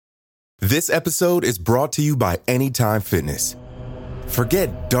This episode is brought to you by Anytime Fitness.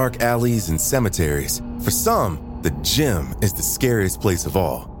 Forget dark alleys and cemeteries. For some, the gym is the scariest place of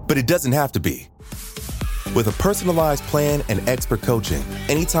all, but it doesn't have to be. With a personalized plan and expert coaching,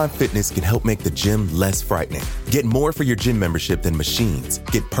 Anytime Fitness can help make the gym less frightening. Get more for your gym membership than machines.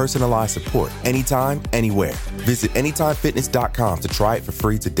 Get personalized support anytime, anywhere. Visit AnytimeFitness.com to try it for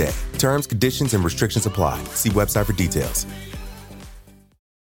free today. Terms, conditions, and restrictions apply. See website for details.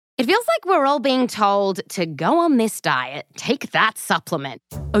 It feels like we're all being told to go on this diet, take that supplement.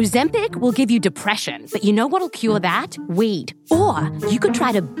 Ozempic will give you depression, but you know what'll cure that? Weed. Or you could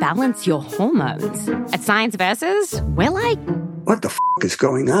try to balance your hormones. At Science Versus, we're like... What the f*** is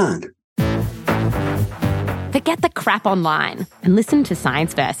going on? Forget the crap online and listen to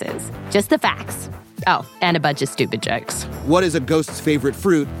Science Versus. Just the facts. Oh, and a bunch of stupid jokes. What is a ghost's favorite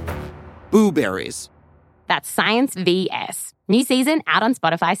fruit? Blueberries. That's Science VS. New season out on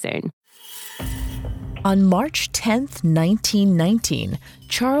Spotify soon. On March 10th, 1919,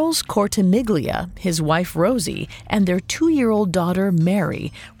 Charles Cortimiglia, his wife Rosie, and their 2-year-old daughter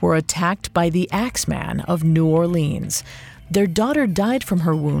Mary were attacked by the Axeman of New Orleans. Their daughter died from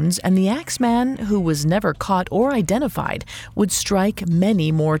her wounds, and the Axeman, who was never caught or identified, would strike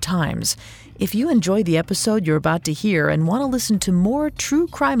many more times. If you enjoy the episode you're about to hear and want to listen to more true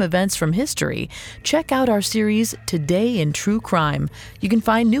crime events from history, check out our series Today in True Crime. You can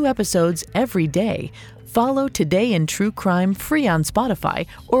find new episodes every day. Follow Today in True Crime free on Spotify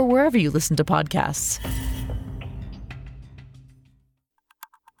or wherever you listen to podcasts.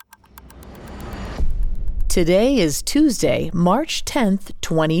 Today is Tuesday, March 10th,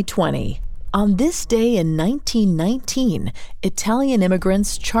 2020. On this day in 1919, Italian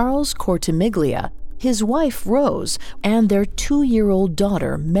immigrants Charles Cortimiglia, his wife Rose, and their 2-year-old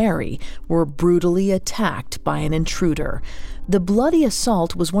daughter Mary were brutally attacked by an intruder. The bloody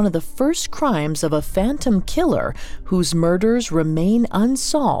assault was one of the first crimes of a phantom killer whose murders remain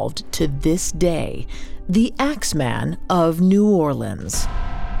unsolved to this day, the Axeman of New Orleans.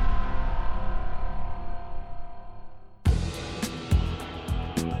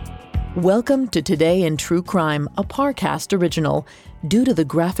 Welcome to Today in True Crime, a Parcast original. Due to the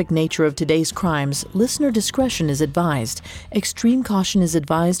graphic nature of today's crimes, listener discretion is advised. Extreme caution is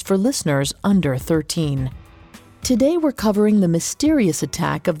advised for listeners under 13. Today we're covering the mysterious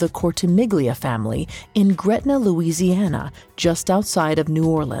attack of the Cortimiglia family in Gretna, Louisiana, just outside of New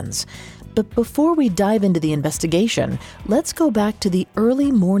Orleans. But before we dive into the investigation, let's go back to the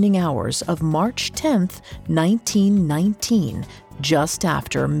early morning hours of March 10th, 1919, just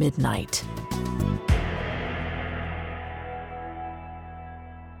after midnight.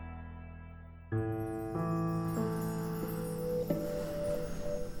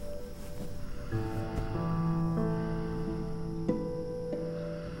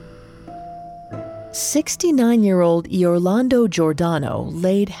 "69-year-old Orlando Giordano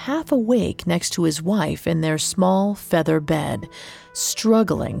laid half awake next to his wife in their small feather bed,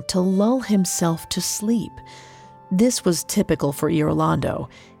 struggling to lull himself to sleep. This was typical for Orlando.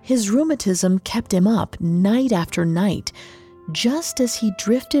 His rheumatism kept him up night after night. Just as he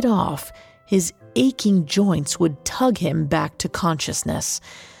drifted off, his aching joints would tug him back to consciousness.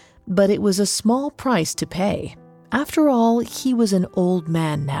 But it was a small price to pay. After all, he was an old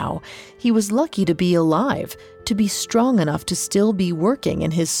man now. He was lucky to be alive, to be strong enough to still be working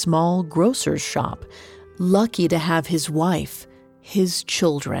in his small grocer's shop. Lucky to have his wife, his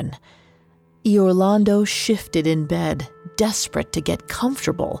children. Orlando shifted in bed, desperate to get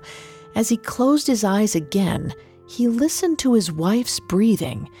comfortable. As he closed his eyes again, he listened to his wife's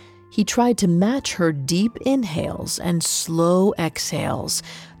breathing. He tried to match her deep inhales and slow exhales,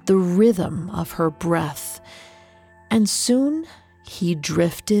 the rhythm of her breath. And soon he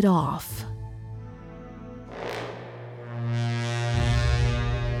drifted off.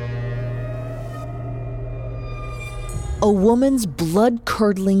 A woman's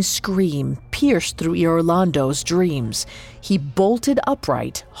blood-curdling scream pierced through Orlando's dreams. He bolted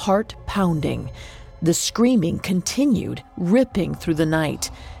upright, heart pounding. The screaming continued, ripping through the night.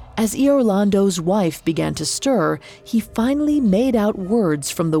 As Orlando's wife began to stir, he finally made out words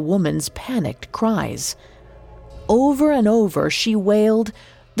from the woman's panicked cries. Over and over, she wailed,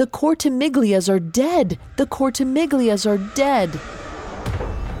 "The Cortimiglias are dead! The Cortimiglias are dead!"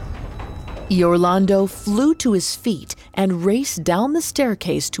 Orlando flew to his feet and raced down the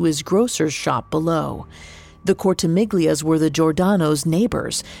staircase to his grocer's shop below. The Cortimiglias were the Giordano's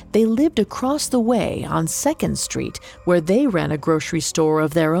neighbors. They lived across the way on 2nd Street, where they ran a grocery store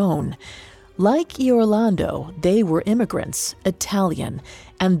of their own. Like Iorlando, they were immigrants, Italian,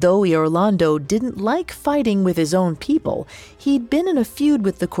 and though Iorlando didn't like fighting with his own people, he'd been in a feud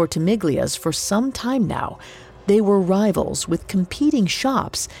with the Cortimiglias for some time now. They were rivals with competing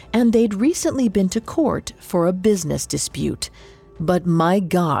shops, and they'd recently been to court for a business dispute. But my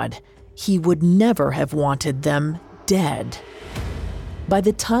God, he would never have wanted them dead. By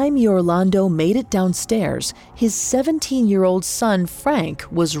the time Iorlando made it downstairs, his 17-year-old son Frank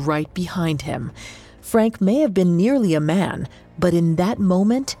was right behind him. Frank may have been nearly a man, but in that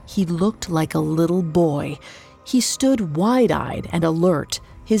moment, he looked like a little boy. He stood wide-eyed and alert,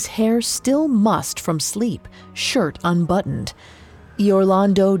 his hair still mussed from sleep, shirt unbuttoned.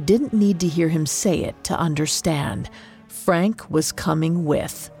 Iorlando didn't need to hear him say it to understand. Frank was coming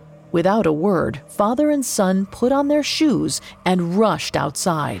with. Without a word, father and son put on their shoes and rushed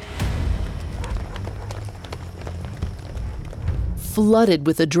outside. Flooded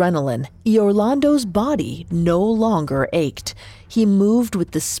with adrenaline, Iorlando's body no longer ached. He moved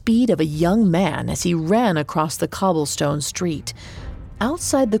with the speed of a young man as he ran across the cobblestone street.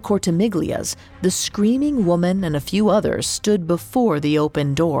 Outside the Cortimiglias, the screaming woman and a few others stood before the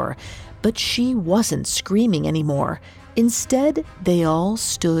open door. But she wasn't screaming anymore. Instead, they all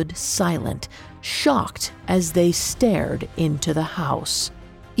stood silent, shocked as they stared into the house.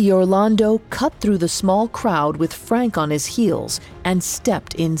 Iorlando cut through the small crowd with Frank on his heels and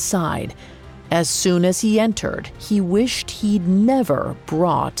stepped inside. As soon as he entered, he wished he'd never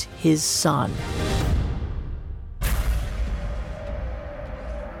brought his son.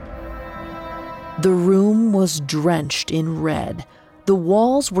 The room was drenched in red. The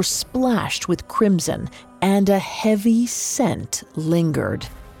walls were splashed with crimson, and a heavy scent lingered,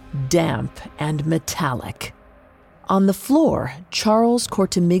 damp and metallic. On the floor, Charles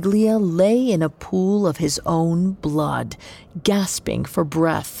Cortimiglia lay in a pool of his own blood, gasping for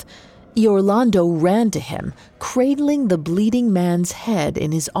breath. Iorlando ran to him, cradling the bleeding man's head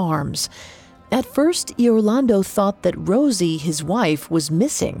in his arms. At first, Iorlando thought that Rosie, his wife, was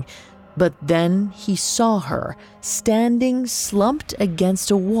missing, but then he saw her, standing slumped against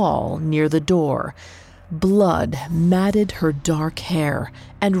a wall near the door. Blood matted her dark hair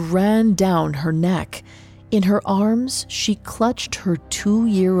and ran down her neck. In her arms, she clutched her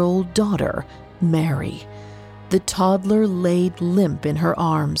 2-year-old daughter, Mary. The toddler laid limp in her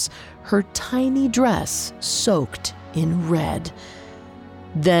arms, her tiny dress soaked in red.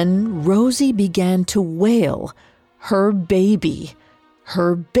 Then Rosie began to wail. Her baby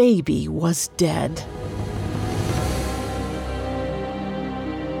was dead.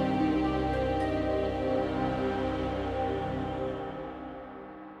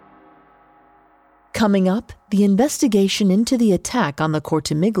 Coming up, the investigation into the attack on the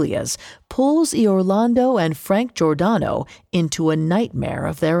Cortimiglias pulls Iorlando and Frank Giordano into a nightmare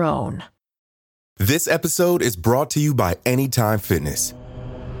of their own. This episode is brought to you by Anytime Fitness.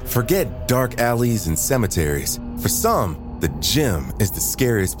 Forget dark alleys and cemeteries. For some, the gym is the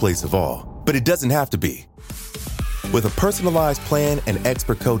scariest place of all, but it doesn't have to be. With a personalized plan and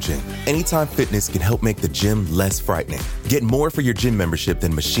expert coaching, Anytime Fitness can help make the gym less frightening. Get more for your gym membership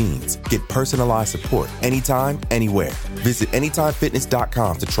than machines. Get personalized support anytime, anywhere. Visit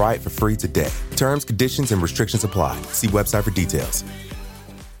AnytimeFitness.com to try it for free today. Terms, conditions, and restrictions apply. See website for details.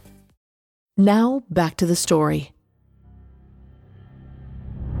 Now, back to the story.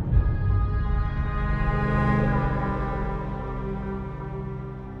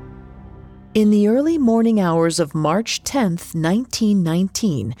 In the early morning hours of March 10,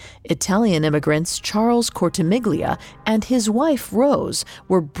 1919, Italian immigrants Charles Cortimiglia and his wife Rose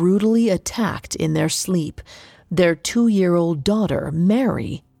were brutally attacked in their sleep. Their 2-year-old daughter,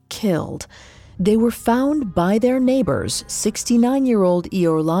 Mary, killed. They were found by their neighbors, 69-year-old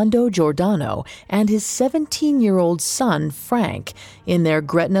Iorlando Giordano and his 17-year-old son, Frank, in their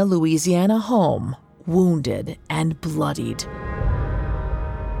Gretna, Louisiana home, wounded and bloodied.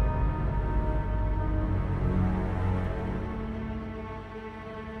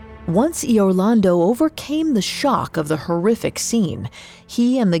 Once Iorlando overcame the shock of the horrific scene,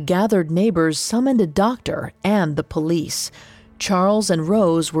 he and the gathered neighbors summoned a doctor and the police. Charles and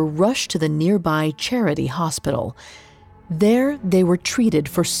Rose were rushed to the nearby charity hospital. There, they were treated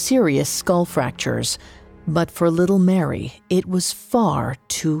for serious skull fractures. But for little Mary, it was far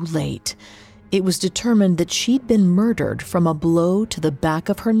too late. It was determined that she'd been murdered from a blow to the back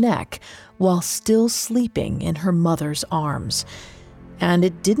of her neck while still sleeping in her mother's arms. And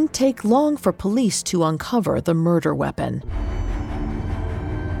it didn't take long for police to uncover the murder weapon.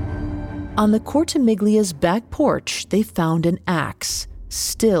 On the Cortimiglia's back porch, they found an axe,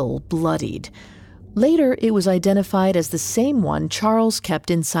 still bloodied. Later, it was identified as the same one Charles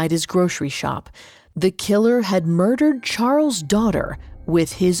kept inside his grocery shop. The killer had murdered Charles' daughter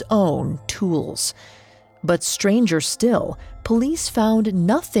with his own tools. But stranger still, police found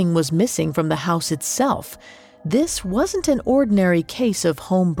nothing was missing from the house itself. This wasn't an ordinary case of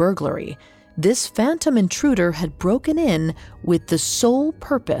home burglary. This phantom intruder had broken in with the sole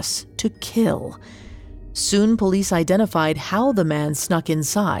purpose to kill. Soon, police identified how the man snuck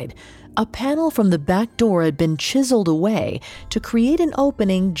inside. A panel from the back door had been chiseled away to create an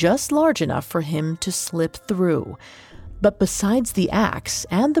opening just large enough for him to slip through. But besides the axe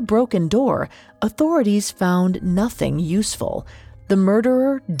and the broken door, authorities found nothing useful. The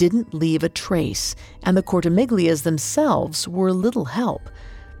murderer didn't leave a trace, and the Cortimiglias themselves were little help.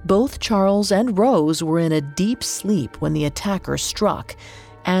 Both Charles and Rose were in a deep sleep when the attacker struck,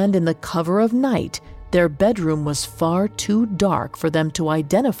 and in the cover of night, their bedroom was far too dark for them to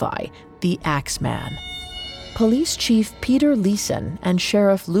identify the Axeman. Police Chief Peter Leeson and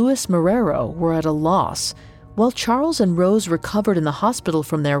Sheriff Luis Marrero were at a loss. While Charles and Rose recovered in the hospital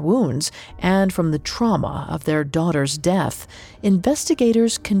from their wounds and from the trauma of their daughter's death,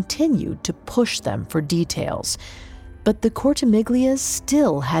 investigators continued to push them for details. But the Cortimiglias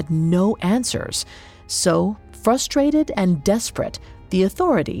still had no answers. So, frustrated and desperate, the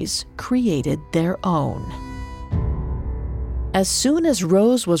authorities created their own. As soon as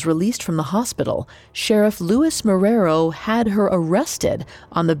Rose was released from the hospital, Sheriff Luis Marrero had her arrested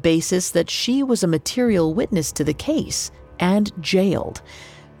on the basis that she was a material witness to the case and jailed.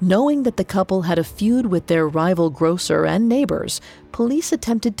 Knowing that the couple had a feud with their rival grocer and neighbors, police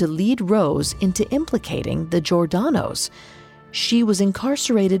attempted to lead Rose into implicating the Giordanos. She was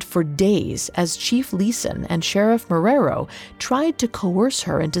incarcerated for days as Chief Leeson and Sheriff Marrero tried to coerce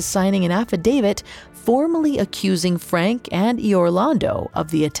her into signing an affidavit formally accusing Frank and Iorlando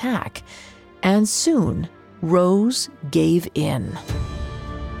of the attack. And soon, Rose gave in.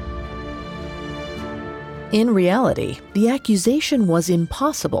 In reality, the accusation was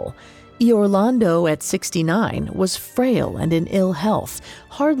impossible. Iorlando, at 69, was frail and in ill health,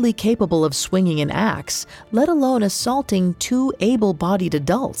 hardly capable of swinging an axe, let alone assaulting two able-bodied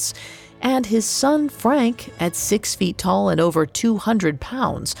adults. And his son, Frank, at 6 feet tall and over 200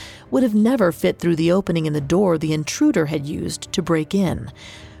 pounds, would have never fit through the opening in the door the intruder had used to break in.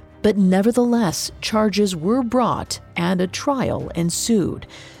 But nevertheless, charges were brought and a trial ensued.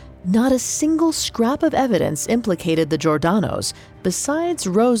 Not a single scrap of evidence implicated the Giordanos, besides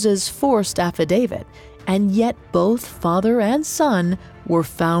Rose's forced affidavit, and yet both father and son were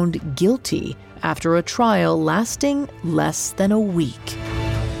found guilty after a trial lasting less than a week.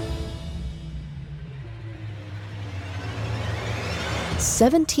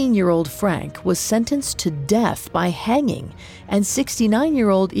 17-year-old Frank was sentenced to death by hanging, and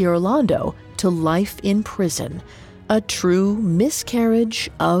 69-year-old Iorlando to life in prison. A true miscarriage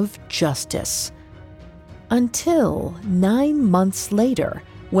of justice. Until 9 months later,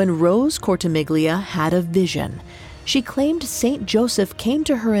 when Rose Cortimiglia had a vision. She claimed Saint Joseph came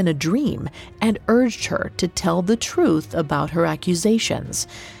to her in a dream and urged her to tell the truth about her accusations.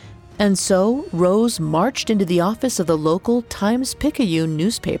 And so, Rose marched into the office of the local Times-Picayune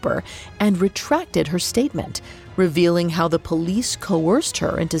newspaper and retracted her statement, revealing how the police coerced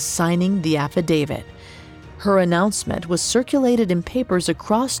her into signing the affidavit. Her announcement was circulated in papers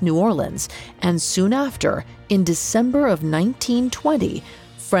across New Orleans, and soon after, in December of 1920,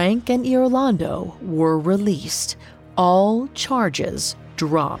 Frank and Iorlando were released. All charges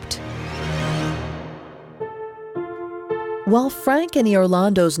dropped. While Frank and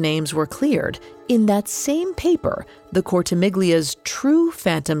Iorlando's names were cleared, in that same paper, the Cortimiglia's true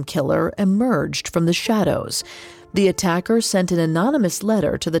phantom killer emerged from the shadows. The attacker sent an anonymous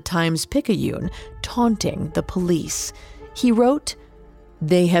letter to the Times-Picayune, taunting the police. He wrote,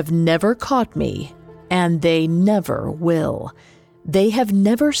 "They have never caught me, and they never will. They have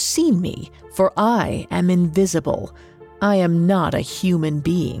never seen me, for I am invisible. I am not a human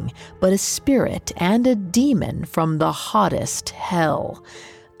being, but a spirit and a demon from the hottest hell.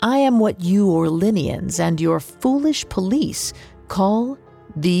 I am what you Orleanians and your foolish police call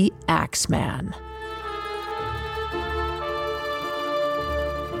the Axeman."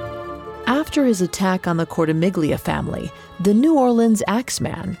 After his attack on the Cortimiglia family, the New Orleans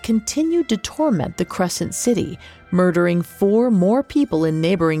Axeman continued to torment the Crescent City, murdering 4 more people in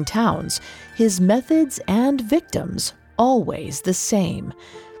neighboring towns, his methods and victims always the same.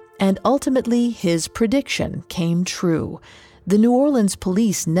 And ultimately, his prediction came true. The New Orleans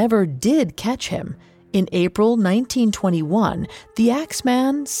police never did catch him. In April 1921, the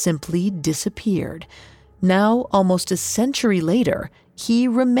Axeman simply disappeared. Now, almost a century later, he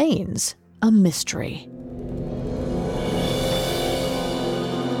remains a mystery.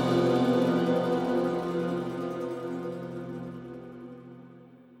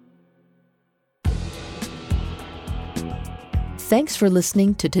 Thanks for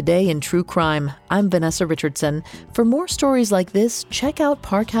listening to Today in True Crime. I'm Vanessa Richardson. For more stories like this, check out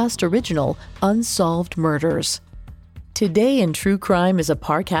Parcast Original, Unsolved Murders. Today in True Crime is a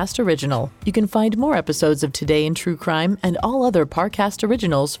Parcast original. You can find more episodes of Today in True Crime and all other Parcast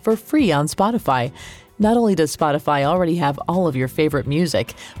originals for free on Spotify. Not only does Spotify already have all of your favorite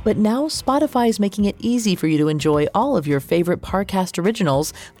music, but now Spotify is making it easy for you to enjoy all of your favorite Parcast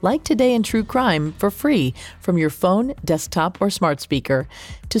originals, like Today in True Crime, for free from your phone, desktop, or smart speaker.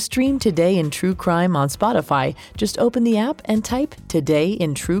 To stream Today in True Crime on Spotify, just open the app and type Today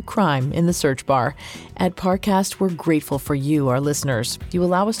in True Crime in the search bar. At Parcast, we're grateful for you, our listeners. You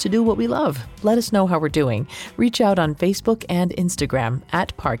allow us to do what we love. Let us know how we're doing. Reach out on Facebook and Instagram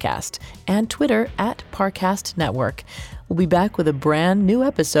at Parcast and Twitter at Parcast Network. We'll be back with a brand new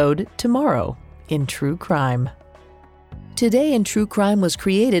episode tomorrow in True Crime. Today in True Crime was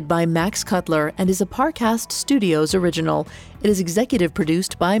created by Max Cutler and is a Parcast Studios original. It is executive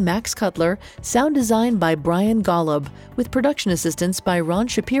produced by Max Cutler, sound designed by Brian Golub, with production assistance by Ron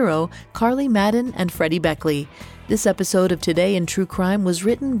Shapiro, Carly Madden, and Freddie Beckley. This episode of Today in True Crime was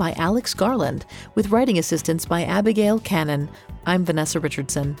written by Alex Garland, with writing assistance by Abigail Cannon. I'm Vanessa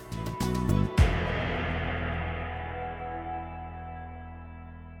Richardson.